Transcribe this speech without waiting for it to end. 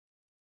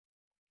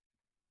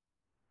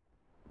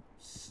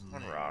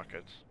On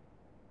rockets.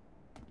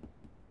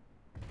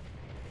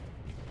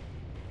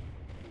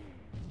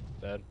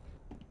 Dead.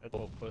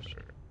 Both push.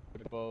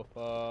 Both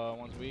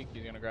one's weak.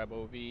 He's gonna grab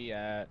OV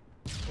at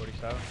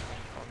 47.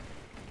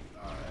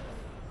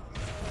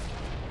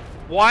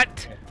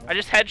 What? I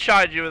just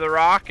headshotted you with a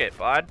rocket,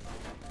 bud.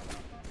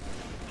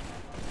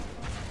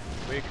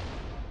 Weak.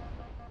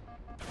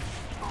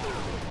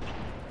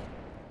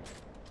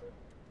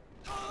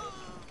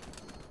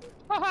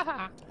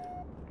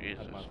 Jesus.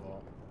 That's my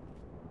fault.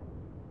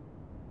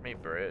 Me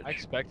bridge. I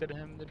expected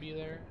him to be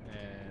there,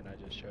 and I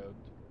just choked.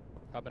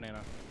 Top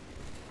banana.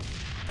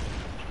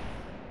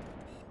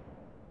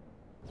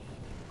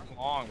 I'm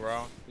long,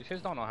 bro. These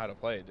kids don't know how to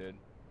play, dude.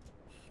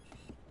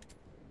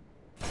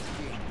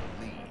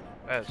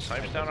 Yeah,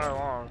 snipes down our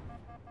long.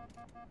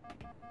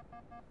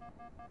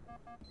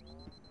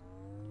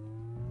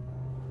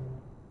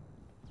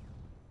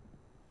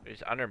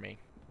 He's under me.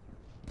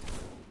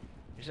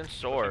 He's in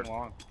sword.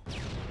 Long.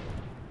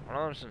 One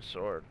of them's in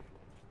sword.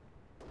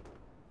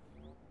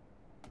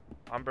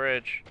 On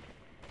bridge.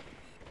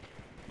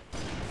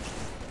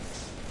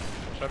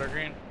 Shutter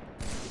green.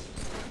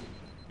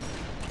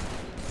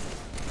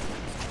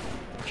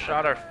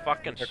 Shot our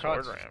fucking They're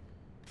sword cuts. ramp.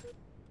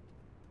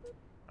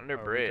 Under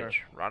Oh,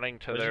 bridge. Running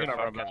to They're their just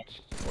gonna run fucking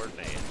sword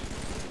nades.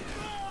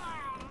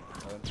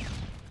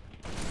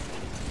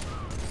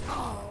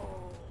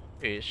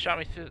 Hey, he shot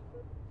me through.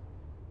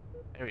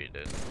 Maybe he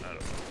did. I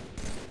don't know.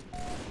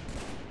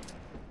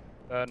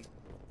 Dead.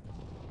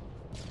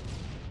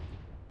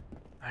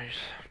 Nice.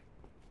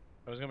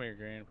 That was gonna be a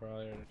green,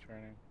 probably, or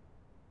training.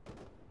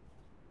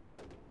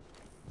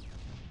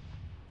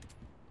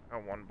 I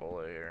got one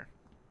bullet here.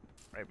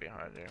 Right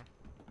behind you.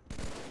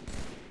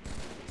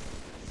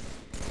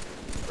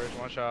 Bridge,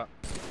 one shot.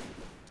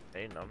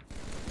 Hating them.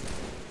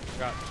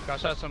 Got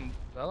shot some.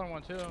 The other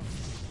one, too.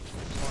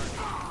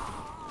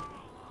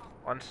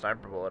 One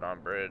sniper bullet on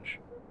bridge.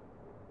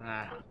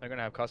 Nah, they're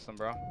gonna have custom,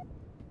 bro.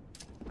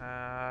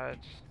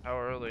 It's how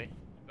early?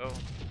 Oh,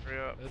 hurry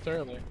up. It's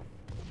early.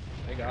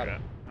 They got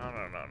it. No.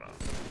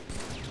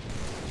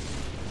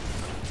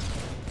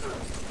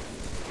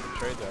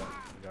 Trade that.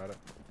 You got it.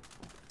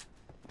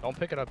 Don't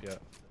pick it up yet.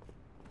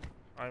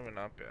 Not even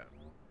up yet.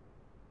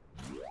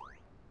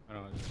 I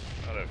know.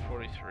 Not at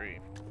 43.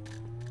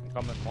 I'm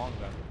coming long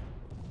then.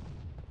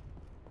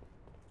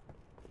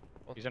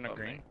 Both He's in a above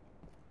green. me.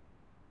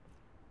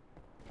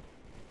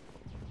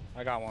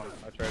 I got one.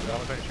 I traded. I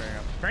was like trading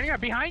up. Training up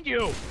behind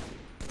you!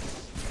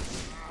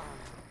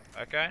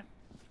 That guy?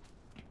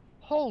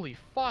 Holy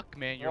fuck,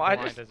 man! You're Well,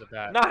 blind as a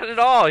bat. Not at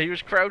all. He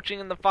was crouching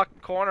in the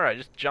fucking corner. I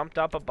just jumped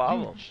up above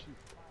him.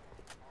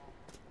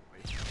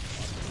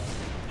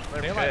 They're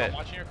Stay alive. pit. I'm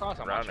watching your cross.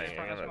 I'm Running, watching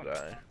your you're cross. gonna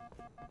die.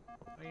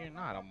 No, you're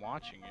not. I'm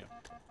watching you.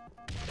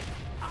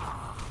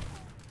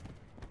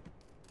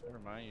 Never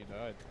mind. You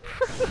died.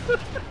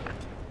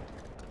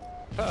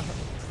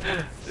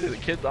 Dude, the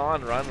kid's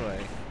on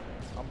runway.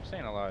 I'm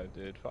staying alive,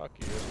 dude. Fuck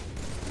you.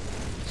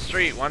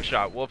 Street, one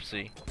shot.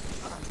 Whoopsie.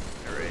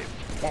 Great.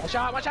 One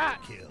shot. One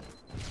shot. Kill.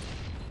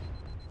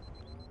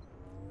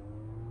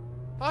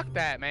 Fuck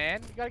that,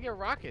 man. You gotta get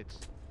rockets.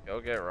 Go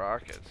get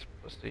rockets,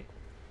 pussy.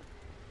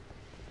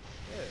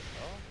 Shit,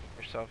 bro.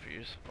 You're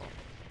self-useful.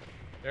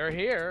 They're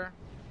here.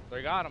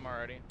 They got them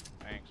already.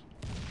 Thanks.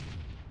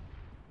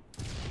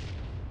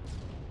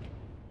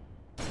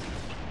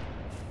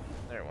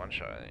 There, one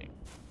shot, I think.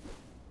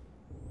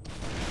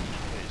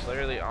 He's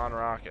literally on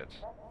rockets.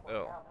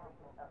 Still.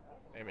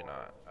 Maybe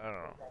not. I don't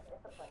know.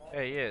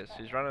 Yeah, he is.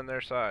 He's running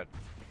their side.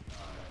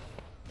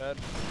 Dead.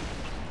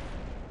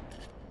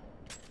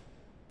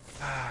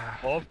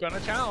 Both gonna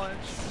challenge.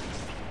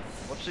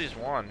 Whoopsie's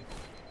one.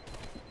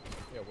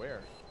 Yeah,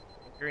 where?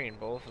 Green,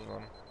 both of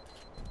them.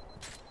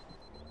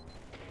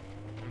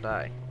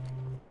 Die.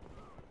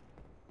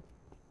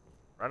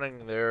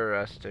 Running their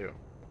S2.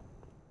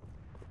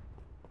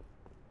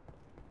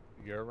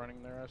 You're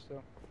running their S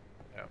too?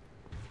 Yeah.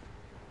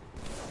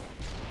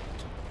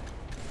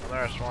 On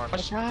their S1.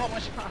 One shot,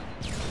 one shot.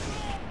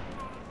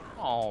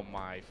 Oh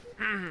my.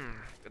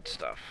 Good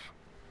stuff.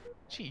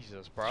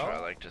 Jesus, bro. That's what I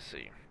like to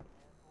see.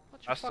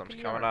 What's your Customs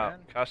fucking coming yard, up.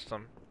 man?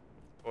 Custom.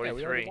 Yeah,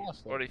 we already 43.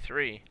 lost, though.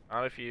 43.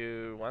 Not if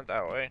you went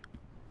that way.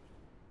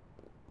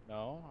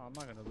 No, I'm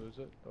not gonna lose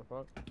it. The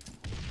fuck?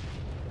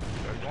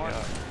 31.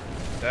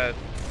 Dead.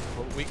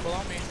 Weak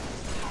below me.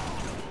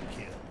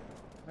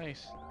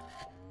 Nice.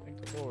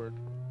 Thank the Lord.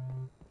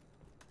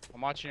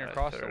 I'm watching your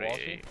cross the wall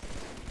sheet.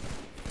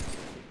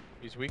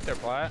 He's weak, they're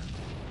flat.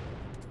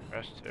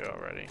 Rest two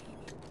already.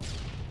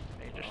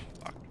 He just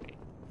fucked me.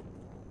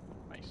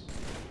 Nice.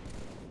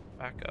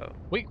 Back up.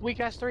 Weak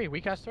S3,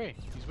 weak S3.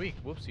 He's weak,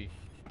 whoopsie.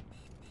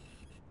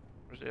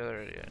 Where's the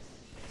other idiot?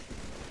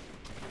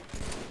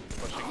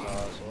 Pushing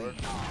sword.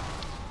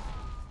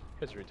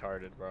 Kid's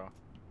retarded, bro.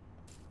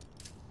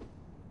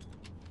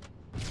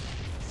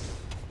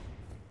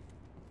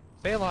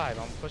 Stay alive,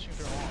 I'm pushing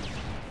through long.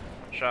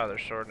 Shot,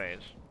 there's sword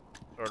nades.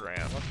 Sword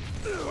ramp.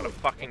 What a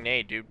fucking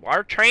nade, dude.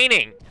 Our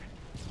training!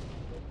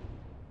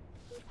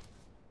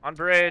 On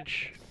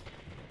bridge.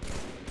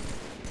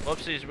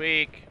 Whoopsie's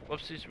weak.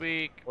 Whoopsie's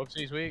weak.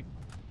 Whoopsie's weak.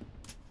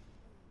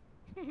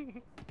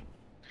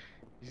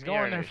 He's Getting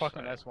our going there new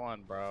fucking snipe.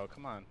 S1, bro.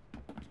 Come on.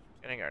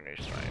 Getting our new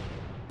snipe.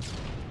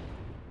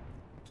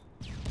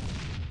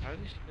 How are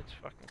these kids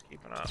fucking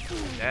keeping up?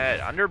 Dead.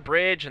 Under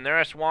bridge and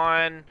they're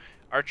S1.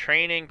 Our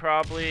training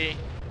probably.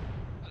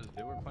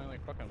 Dude, we're playing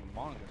like fucking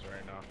mongols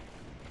right now.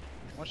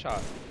 One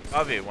shot.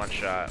 I'll be one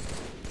shot.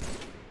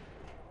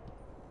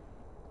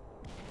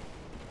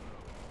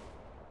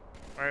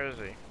 Where is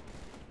he?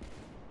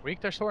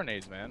 Weak their sword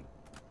nades, man.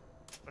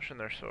 Pushing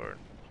their sword.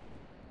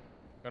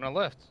 Gonna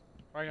lift.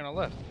 Why are you gonna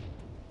lift?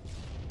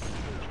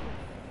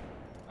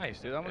 Nice,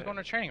 dude. That one's going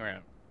to training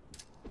ramp.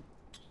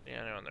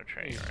 Yeah, I know on their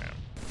training ramp.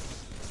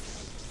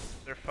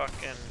 They're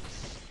fucking.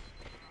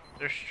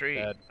 They're street.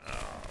 Dead.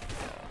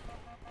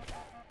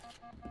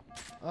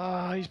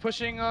 Oh, He's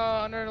pushing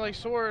under like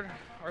sword.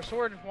 Our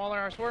sword mauler.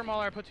 Our sword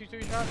mauler. I put 2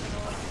 3 shots.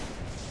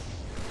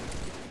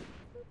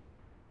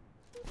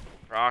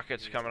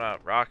 Rockets coming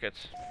up.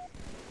 Rockets.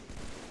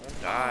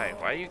 Don't die.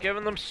 Why are you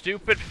giving them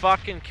stupid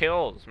fucking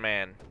kills,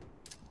 man?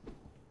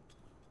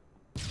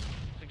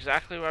 That's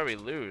exactly why we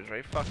lose.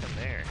 Right fucking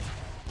there.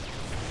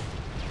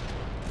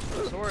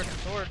 Sword.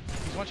 Sword.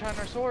 He's one shot on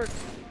our sword.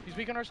 He's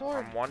weak on our sword.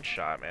 I'm one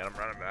shot, man. I'm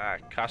running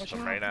back.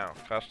 Custom right now.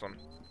 Custom.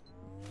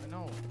 I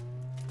know.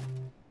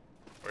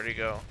 Where'd he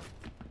go?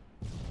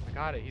 I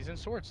got it. He's in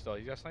sword still.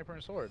 He's got sniper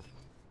and sword.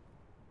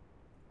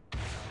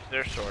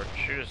 Their sword.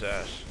 Shoot his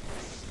ass.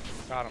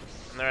 Got him.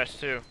 And their ass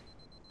too.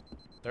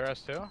 Their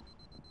S2?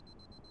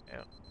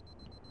 Yeah.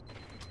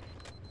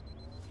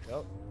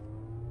 Yep.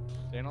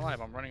 Staying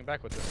alive. I'm running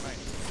back with this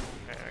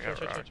knife. Okay, I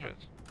got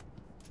rockets.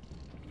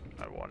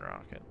 I have one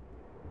rocket.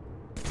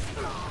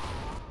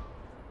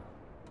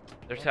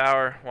 Their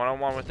tower.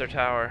 One-on-one with their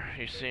tower.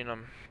 You seen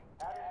them.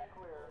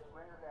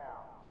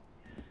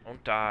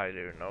 Don't die,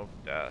 dude. No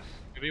death.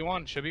 Should be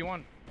one. Should be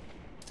one.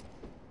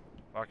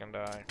 Fucking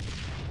die.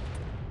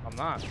 I'm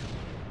not.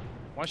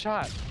 One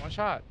shot. One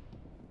shot.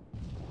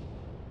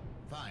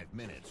 5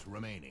 minutes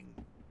remaining.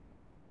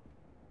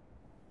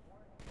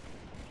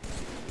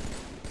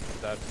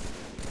 Dead.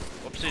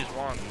 Whoopsie's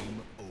one.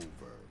 Game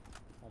over.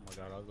 Oh my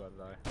god, I was about to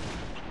die.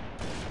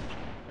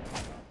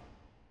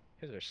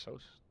 Kids are so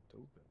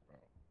stupid, bro.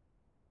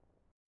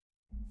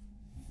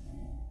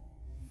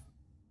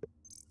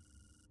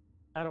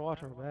 I had to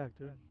watch our back,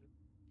 dude.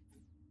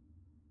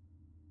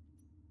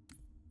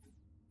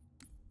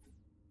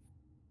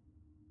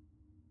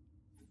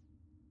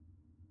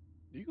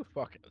 You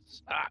fucking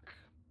suck.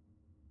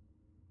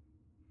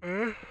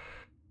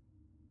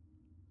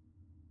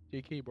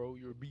 JK, bro,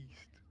 you're a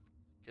beast.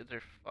 Kids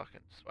are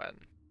fucking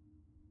sweating.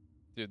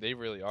 Dude, they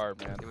really are,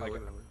 man. Like,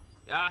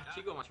 야,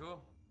 치고 마시고.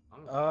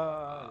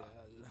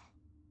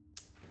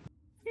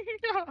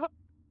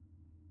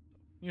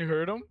 you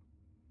heard them?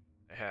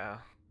 Yeah.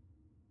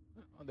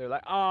 They're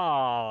like,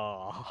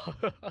 oh.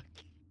 Yeah,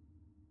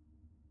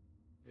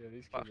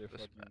 these Fuck kids are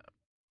this fucking. map.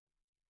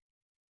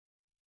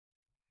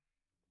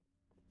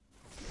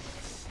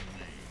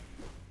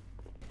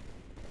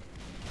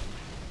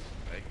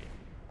 Thank you.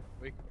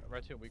 Weak,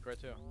 right two, weak, right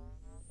two.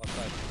 Left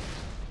side.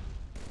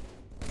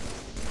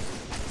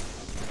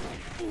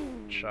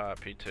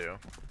 Shot, P2.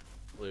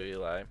 Blue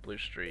Eli, blue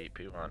street,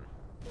 P1.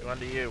 P1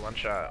 to you, one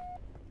shot.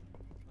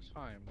 That's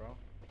fine, bro.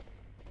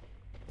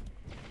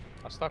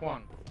 I stuck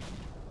one.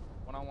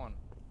 One on one.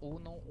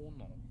 Uno,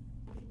 uno.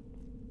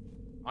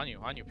 On you,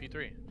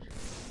 P3.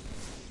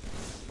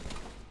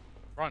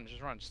 Run,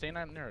 just run. Stay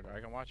not near it,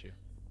 I can watch you.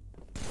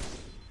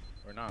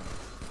 Or not.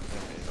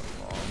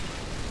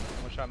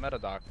 One shot meta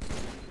doc.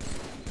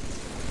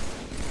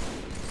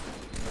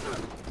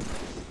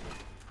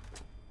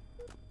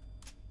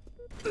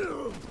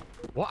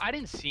 What? I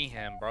didn't see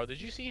him, bro.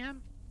 Did you see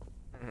him?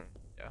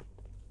 Yeah.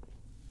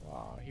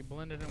 Wow, he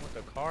blended in with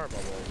the car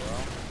bubble, bro.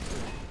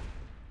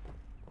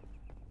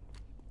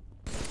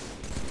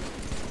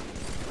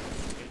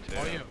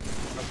 Oh, you.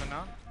 Up and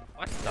down?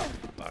 What the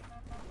fuck?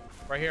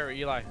 Right here,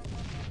 Eli.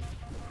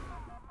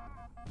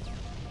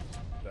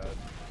 Dead.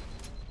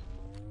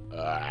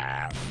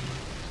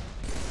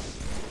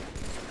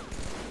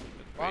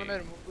 Bottom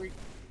mid, weak.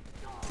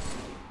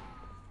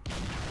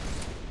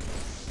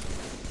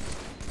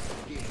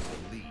 Gain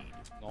the lead.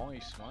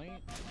 Nice,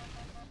 smite.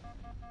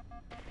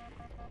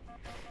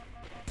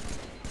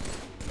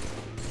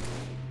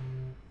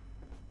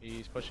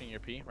 He's pushing your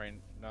P right.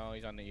 No,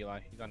 he's on the Eli.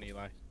 He's on the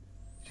Eli.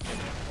 Just get in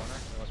the corner.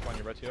 Let's spawn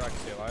your red 2. I can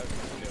stay alive.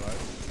 Stay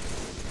alive.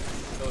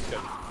 That was good.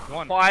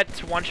 One. What?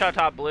 One shot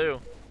top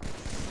blue.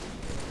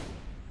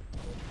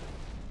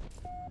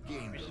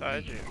 Gain the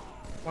Beside lead. you.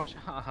 Oh,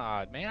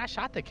 God, man, I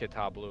shot the kid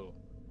top blue.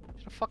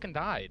 Should have fucking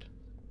died.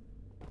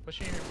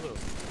 Pushing your blue.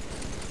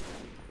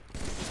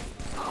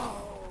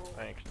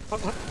 Thanks.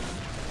 Fuck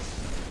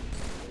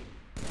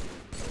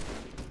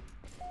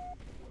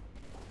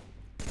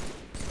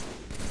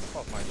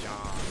my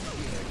John.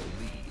 Gain the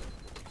lead.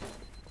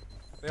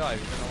 Stay alive.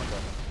 He's in the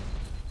window.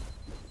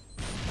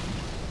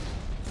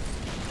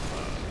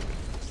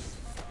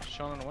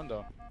 Showing in the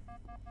window.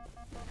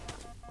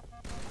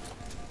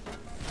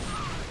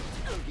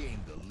 Gain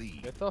the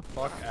lead. Get the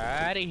fuck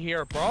out of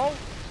here, bro.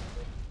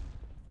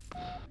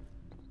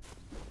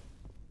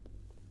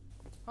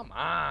 Come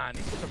on,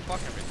 these guys are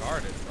fucking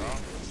retarded, bro.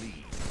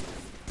 Lead.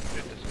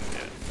 Dude, this is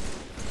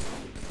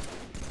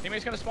good.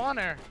 Teammate's gonna spawn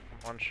there.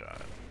 One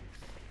shot.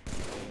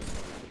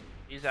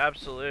 He's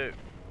absolute.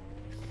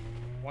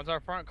 One's our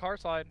front car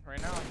slide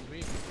right now. He's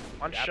weak.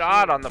 One He's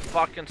shot absolute. on the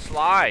fucking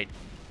slide.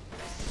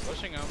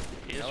 Pushing him.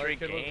 He just Yellow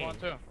kid was regained. one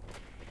too.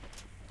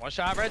 One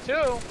shot, red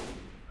two.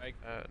 Like,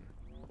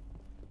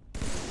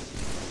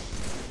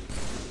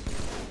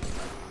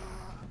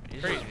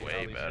 He's crazy. just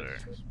way better.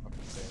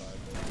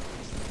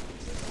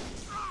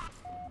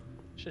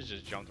 Should've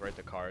just jumped right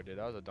the car, dude.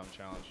 That was a dumb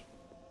challenge.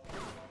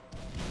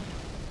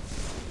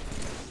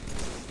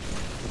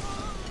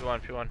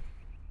 P1, P1.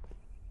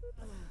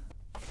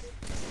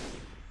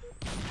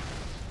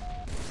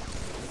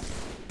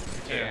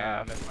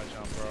 Yeah, I missed my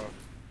jump, bro.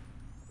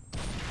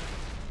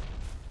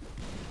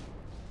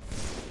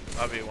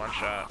 I'll be one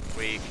shot.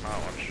 Weak, not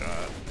one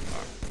shot.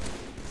 Fuck.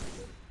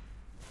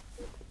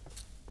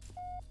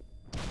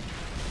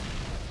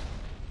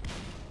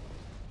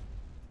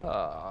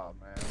 Oh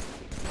man.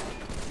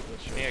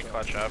 We need to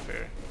clutch up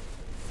here.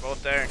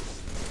 Both there.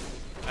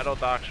 Metal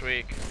Doc's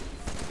weak.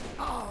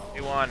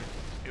 P1.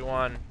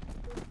 P1.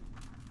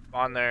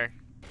 On there.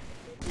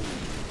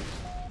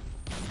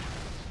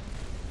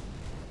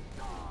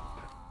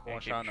 One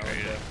Can't shot, keep no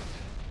trading. hit.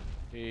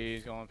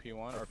 He's going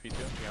P1 or P2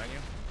 behind you.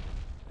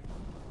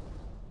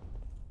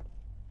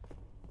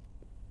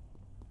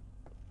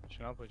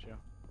 Should I put you?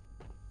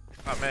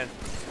 Top mid.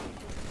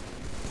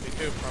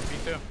 P2,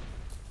 from P2.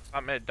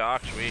 Top mid.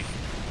 Doc's weak.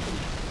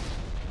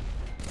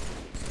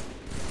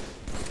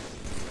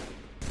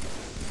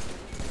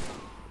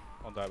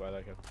 Don't die by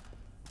that kid.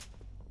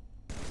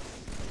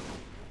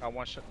 Got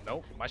one shot.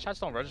 Nope, my shots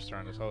don't register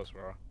on this host,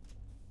 bro.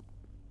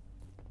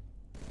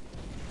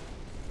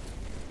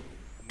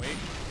 I'm weak.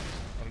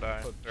 One die.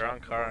 Put They're on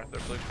jump car. ball.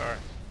 They're blue car.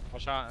 One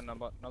shot and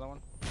another one.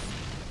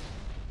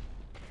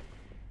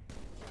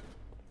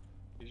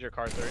 Use your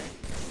car 3.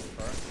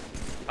 Car.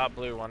 Top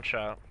blue. One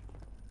shot.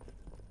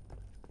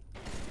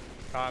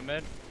 Car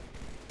mid.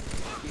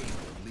 Gain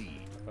the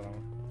lead. Hold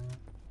on.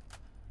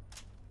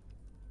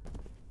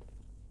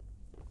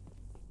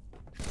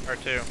 Car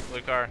 2.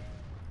 Blue car.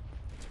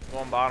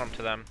 One bottom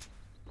to them.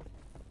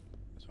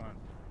 That's fine.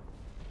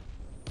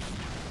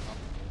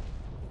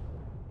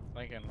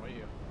 Lincoln, what are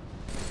you?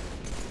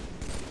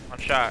 One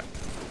shot.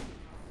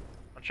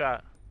 One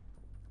shot.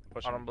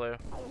 Push Bottom him. blue.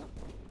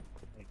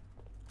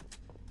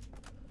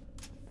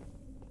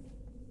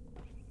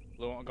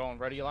 Blue one going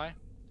ready, Eli?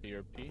 To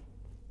your P.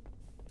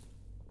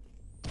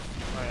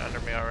 Right under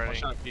me One already.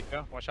 shot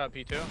P2. One shot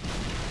P2.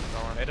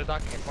 Going. Made a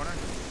dock in the corner.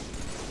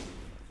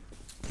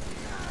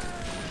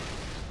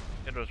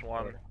 It was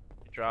one.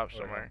 He dropped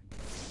somewhere.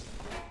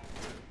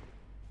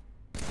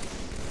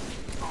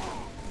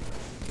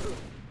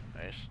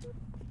 Nice.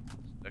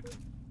 Stick.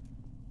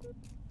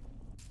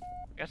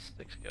 I guess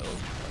stick skills.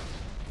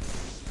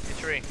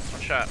 P3.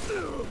 One shot.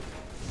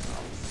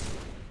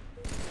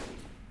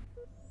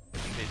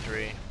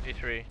 P3.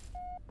 P3.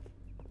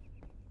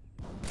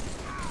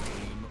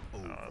 Game Oh,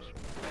 over. that's-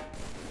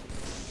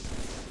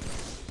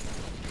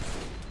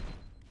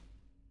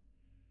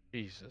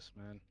 Jesus,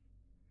 man.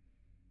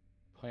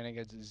 Playing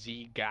against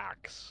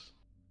Z-Gax.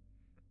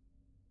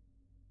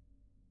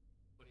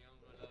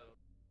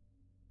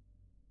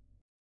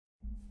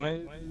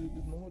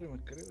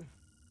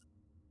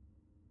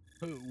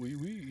 Oui,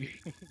 oui.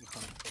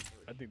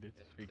 I think they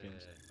speak in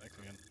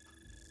Mexican.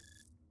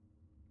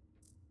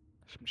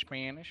 Some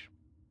Spanish.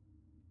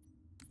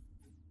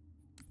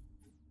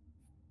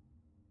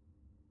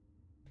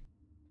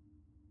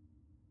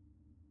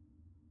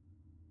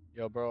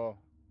 Yo, bro.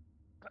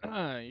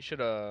 You should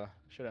have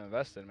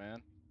invested,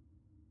 man.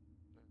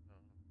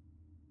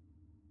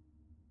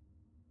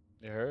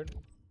 You heard?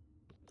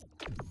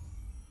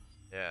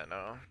 Yeah,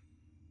 no.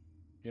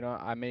 You know,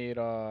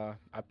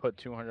 I put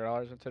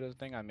 $200 into this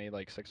thing. I made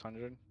like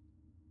 600.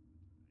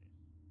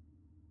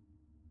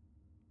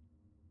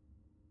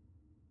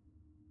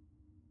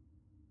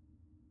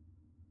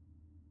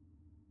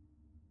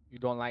 You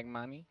don't like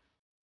money?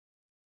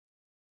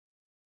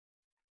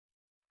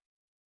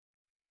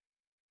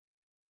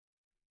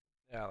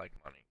 Yeah, I like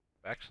money.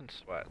 Backs and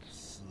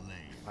sweats. Slain.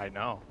 I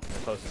know.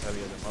 This host is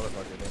heavy as a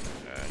motherfucker, dude.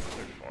 Yeah,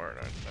 they're forward,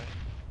 I'd say.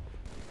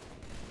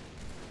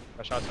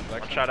 I shot some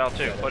One shot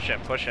L2. Push him,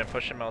 push him,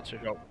 push him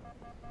L2. Yo,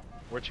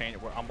 we're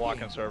changing. I'm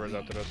blocking servers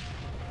after this.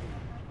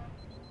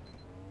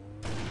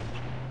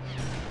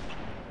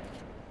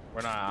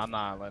 We're not. I'm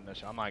not letting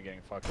this. I'm not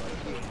getting fucked by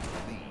this. Gain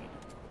the lead.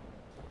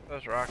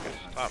 Those rockets.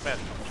 Top mid.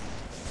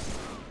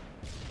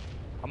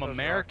 I'm Those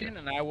American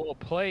rockets. and I will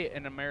play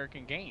an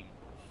American game.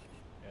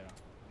 Yeah.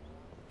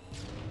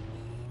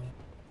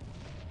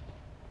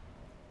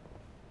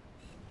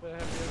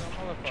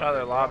 Try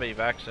their lobby,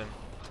 Vaxin.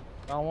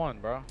 Down one,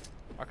 bro.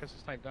 Rockets is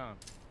sniped down.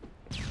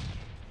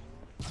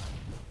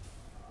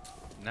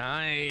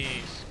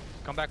 Nice.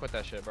 Come back with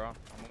that shit, bro. I'm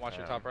gonna watch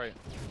your Yeah. top right.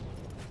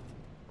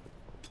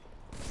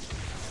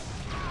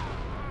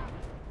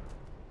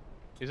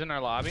 He's in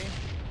our lobby.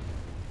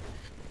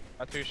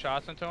 Got 2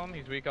 shots into him.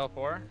 He's weak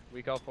L4.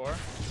 Weak L4.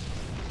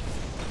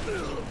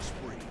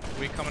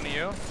 Weak coming to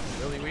you.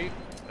 Really weak.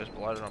 There's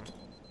blood in him.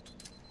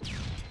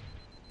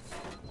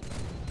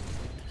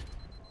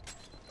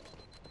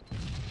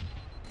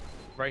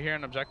 Right here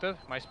in objective.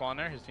 My spawn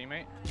there. His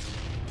teammate.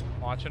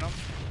 Watching him.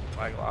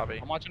 Flag lobby.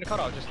 I'm watching the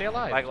cutoff. Just stay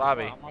alive. Flag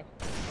lobby. I'm watching.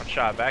 One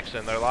shot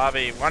Vexen. Their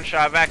lobby. One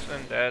shot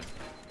Vexen. Dead.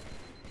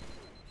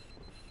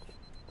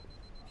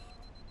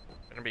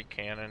 Gonna be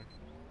cannon.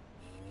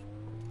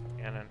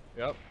 Cannon.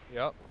 Yep.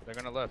 They're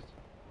gonna lift.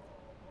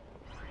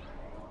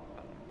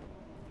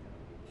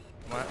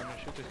 I'm gonna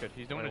shoot this kid.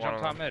 He's doing Only a jump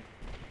one top of mid.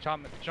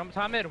 Jump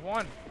top mid.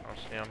 One. I don't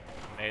see him.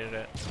 Naded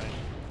it. Nice.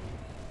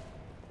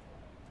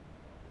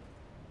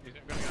 He's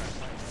gonna get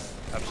us.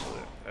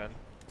 Absolute. Dead.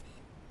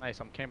 Nice.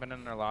 I'm camping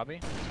in their lobby.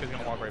 This kid's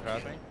gonna walk right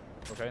past me.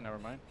 Okay, never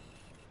mind.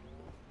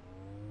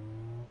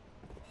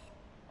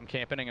 I'm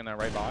camping in their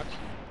right box.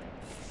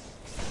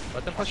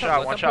 Let them push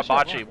up. One shot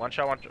Bocce. One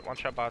shot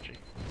Bocce.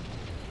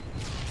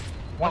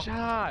 One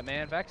shot,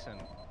 man. Vexen.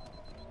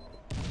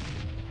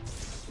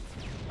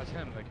 That's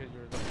him. The kid you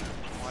were looking at.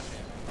 I'm watching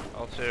him.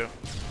 L2.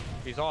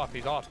 He's off.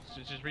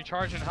 Just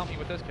recharge and help me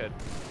with this kid.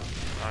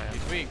 Oh, yeah.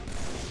 He's weak.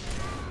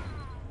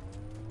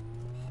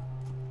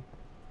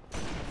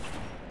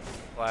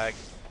 Flag.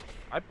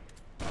 My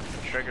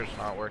fucking trigger's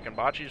not working.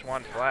 Bocce's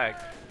one flag.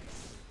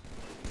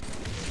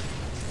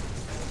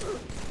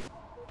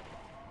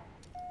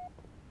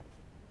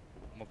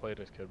 I'm gonna play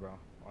this kid, bro.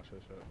 Watch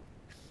this shit.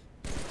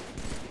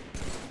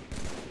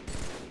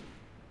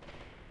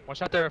 One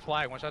shot their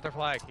flag. One shot their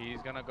flag.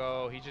 He's gonna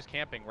go. He's just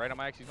camping right on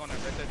my X. He's going right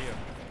there to you.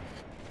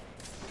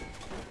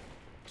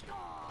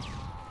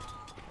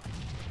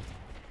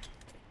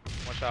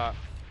 One shot.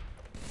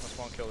 Let's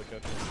one kill the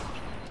kid.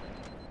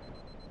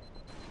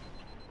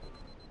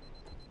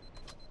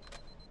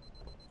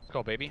 Let's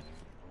go, baby.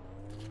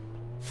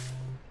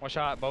 One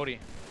shot, Bodie.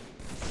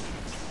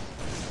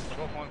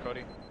 Go for one,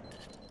 Cody.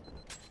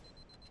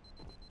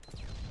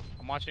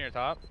 I'm watching your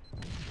top.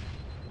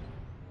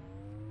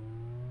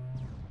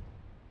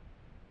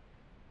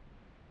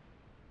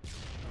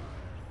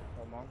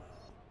 Hold on.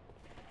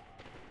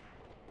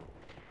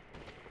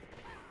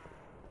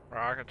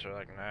 Rockets are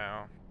like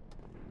now.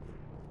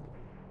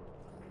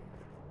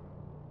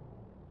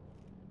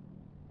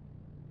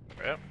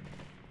 Yep.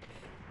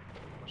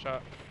 One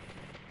shot.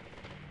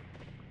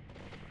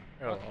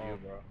 You're Fuck alone. you,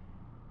 bro.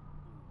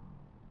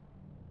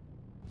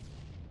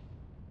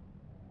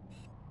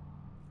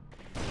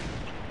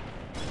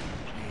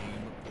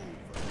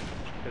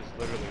 Kids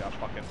literally got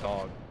fucking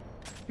dogged.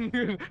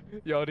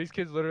 Yo, these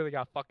kids literally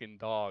got fucking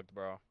dogged,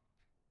 bro.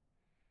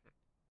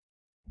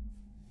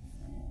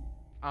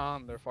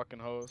 I'm their fucking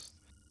host.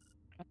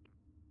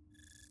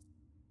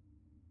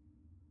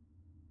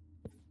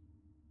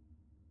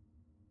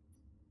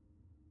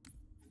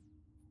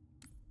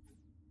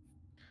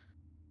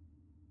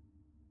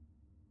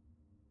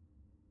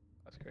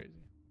 That's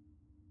crazy.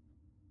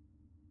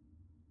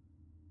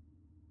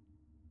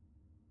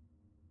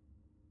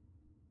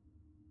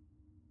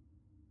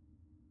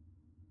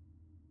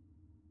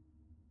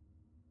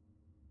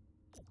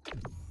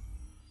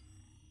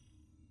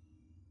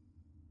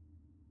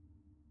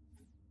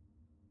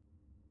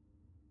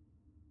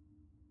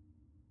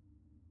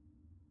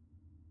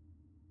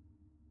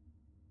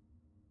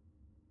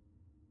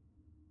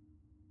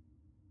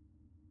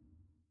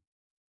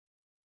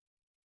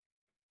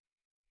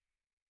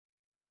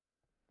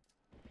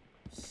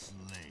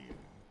 Slayer.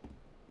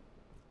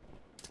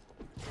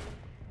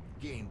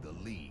 Gain the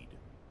lead.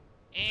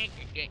 I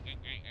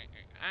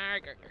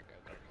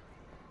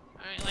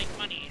like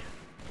money.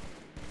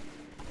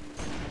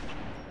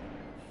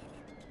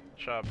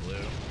 Shot blue.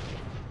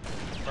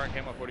 Front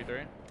came up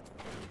 43.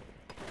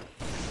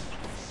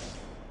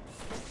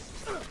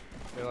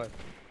 Stay alive.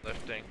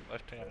 Lifting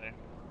on you.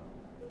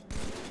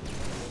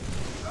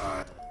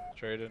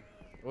 Traded.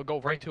 We'll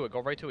go right to it.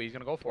 Go right to it. He's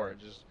gonna go for it.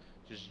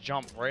 Just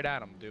jump right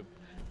at him, dude.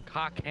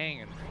 Cock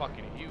hanging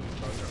fucking huge,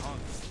 bro. They're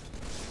hungry.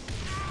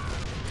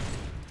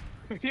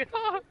 Yeah.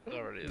 It's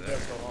already He's there.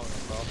 so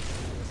hungry,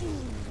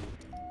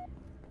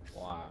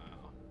 bro. Wow.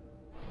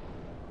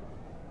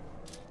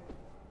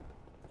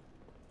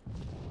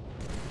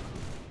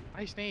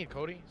 Nice nade,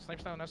 Cody.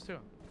 Snipes down us too.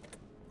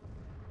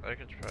 I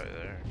think it's probably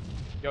there.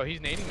 Yo, he's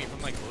nading me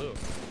from like blue.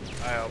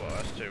 I elbow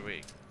us too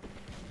weak.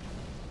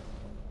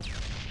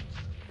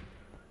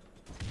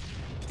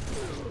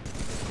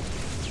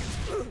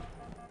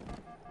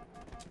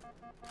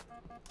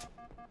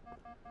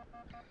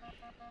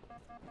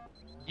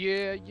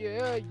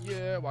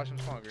 Yeah. Watch him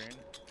spawn green.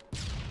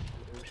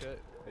 Oh shit.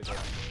 They did.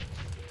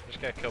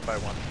 Just got killed by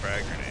one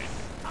frag grenade.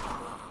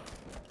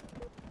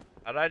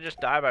 How did I just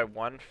die by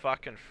one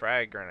fucking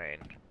frag grenade?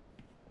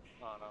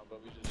 No,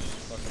 but we just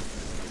fucking.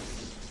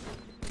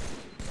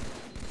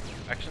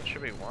 Vexen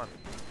should be one.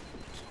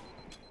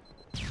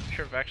 I'm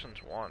sure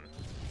Vexen's one.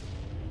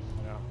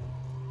 Yeah.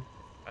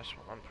 That's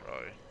one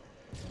probably.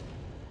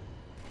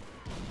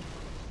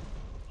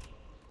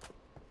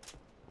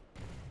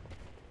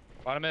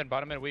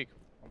 Bottom mid weak.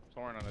 I'm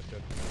soaring on this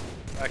kid.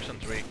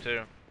 Action's weak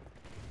too.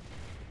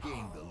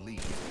 Gain the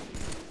lead.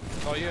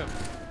 It's all you.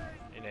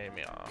 He named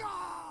me off.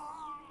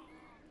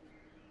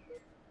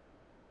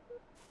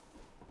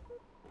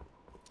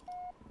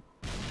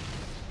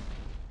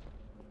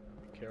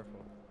 Be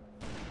careful.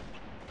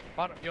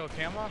 Bottom, yo,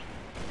 camo.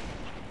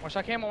 One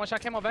shot camo,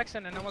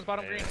 Vexen, and no one's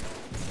bottom green.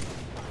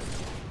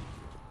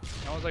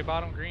 No one's like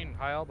bottom green,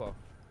 high elbow.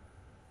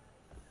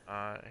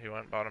 He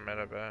went bottom mid,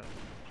 I bet.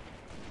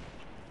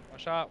 One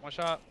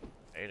shot.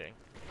 Aiding.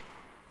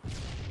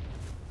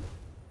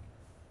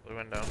 Blue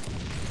window.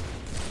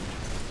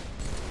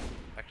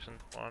 Action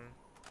 1.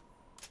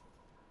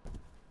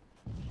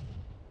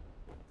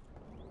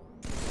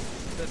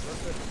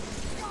 That's it.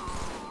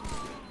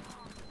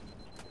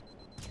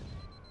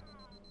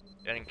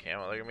 Getting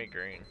camo, they're gonna be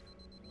green.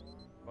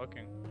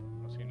 Looking.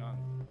 I see none.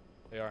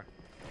 They are.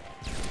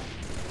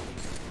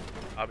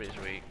 Obby's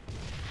weak.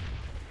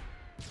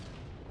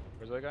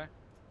 Where's that guy?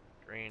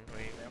 Green,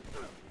 weak.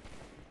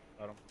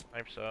 Got him.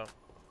 Hype's up.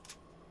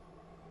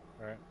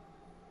 Alright.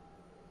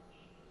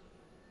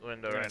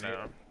 Window They're right gonna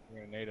now.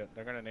 They're gonna nade it.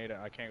 They're gonna nade it.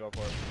 I can't go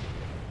for it.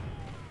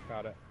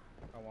 Got it.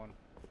 Got one.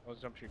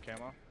 Let's jump shoot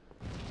camo.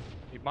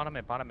 He bottom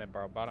mid,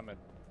 bro. Bottom mid.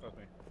 Trust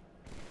me.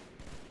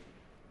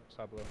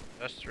 Side blue.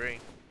 That's 3.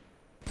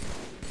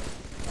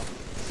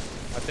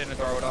 I didn't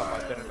throw it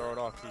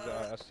off. He's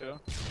S2.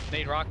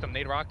 Nade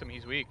rocked him.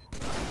 He's weak.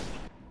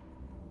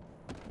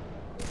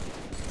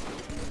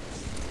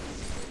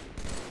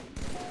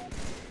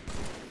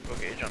 Go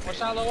gauge on me. One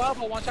shot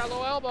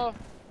low elbow.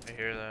 I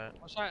hear that.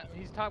 One shot.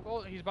 He's top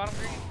gold. He's bottom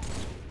green.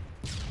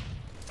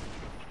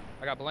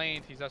 I got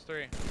blamed. He's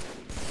S3.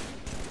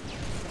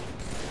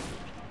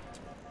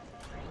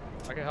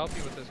 I can help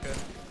you with this kid.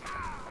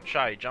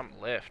 Shot, he jumped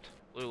lift.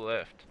 Blue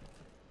lift.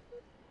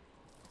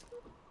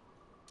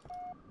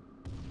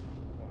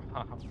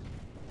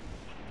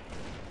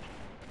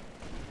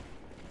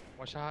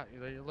 One shot.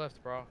 You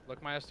lift, bro.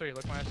 Look my S3.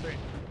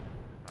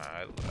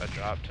 I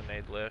dropped to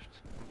nade lift.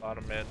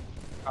 Bottom mid.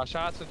 Got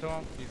shots into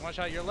him. He's one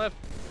shot. Your lift.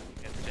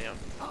 Can't see him.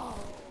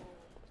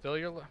 Still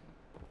your lift.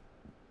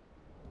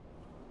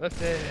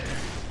 Lift it.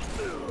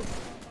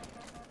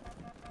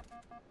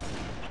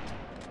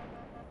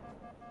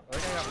 I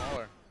think I got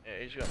Mauler. Yeah,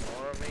 he's got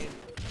more on me.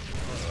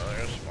 Oh,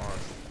 there's spawn.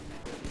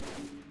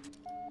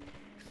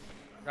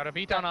 Got a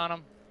beat down on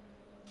him.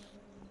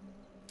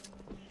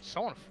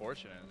 So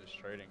unfortunate in this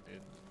trading,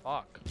 dude.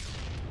 Fuck.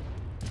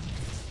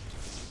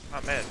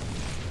 Not mid.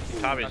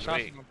 Tabby's Got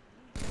shots weak. from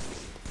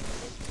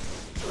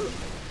him.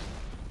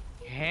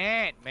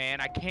 Can't, man.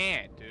 I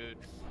can't, dude.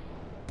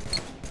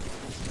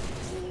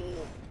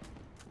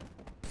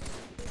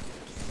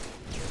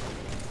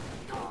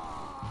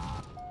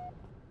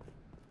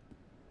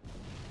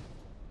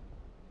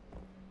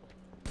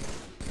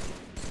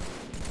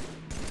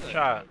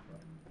 Shot.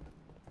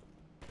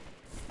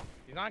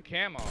 He's on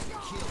camo.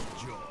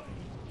 Killjoy.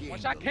 Gain One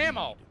shot the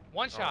camo. lead.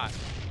 One shot.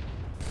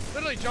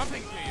 Literally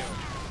jumping to you.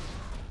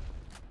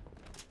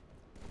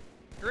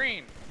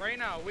 Green. Right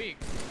now, weak.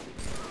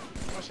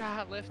 One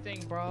shot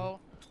lifting, bro.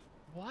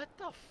 What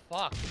the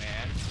fuck,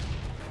 man?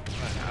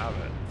 I have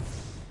it.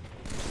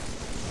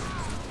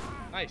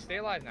 Nice. Stay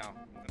alive now.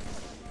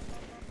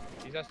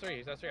 He's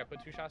S3. I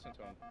put 2 shots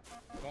into him.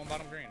 Going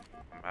bottom green.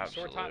 I'm He's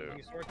sword top. absolute.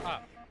 He's sword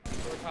top.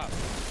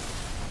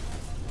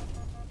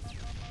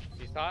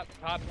 He's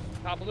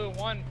top blue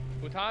 1.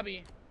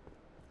 Utabi.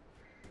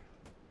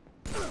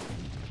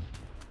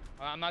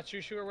 I'm not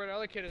too sure where the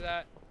other kid is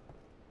at.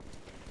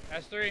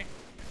 S3,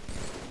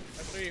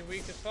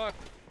 weak as fuck.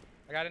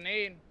 I got an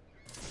aid.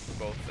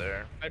 Both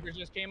there. Viper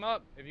just came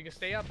up. If you can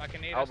stay up, I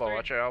can aid Elbow, S3.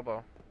 watch your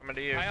elbow. Coming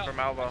to you High from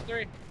elbow.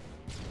 S3.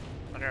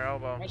 On your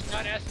elbow. One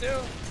shot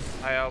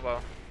S2. High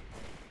elbow.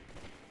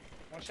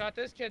 One shot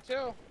this kid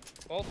too.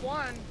 Both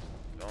one.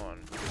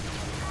 Going.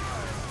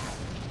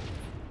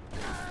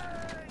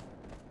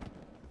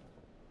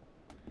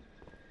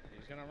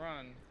 He's gonna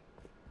run.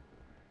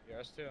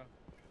 Yeah, S2.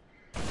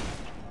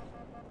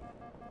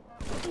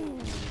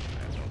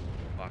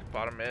 Lock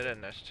bottom mid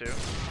and this too.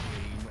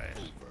 Game Nice.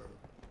 over.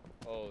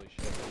 Holy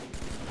shit.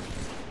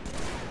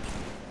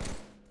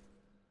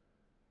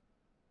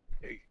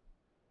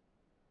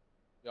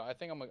 Yo, I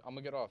think I'm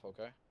gonna get off,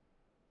 okay?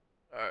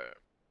 Alright.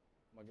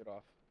 I'm gonna get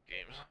off.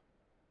 Games.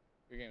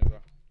 Good games, bro.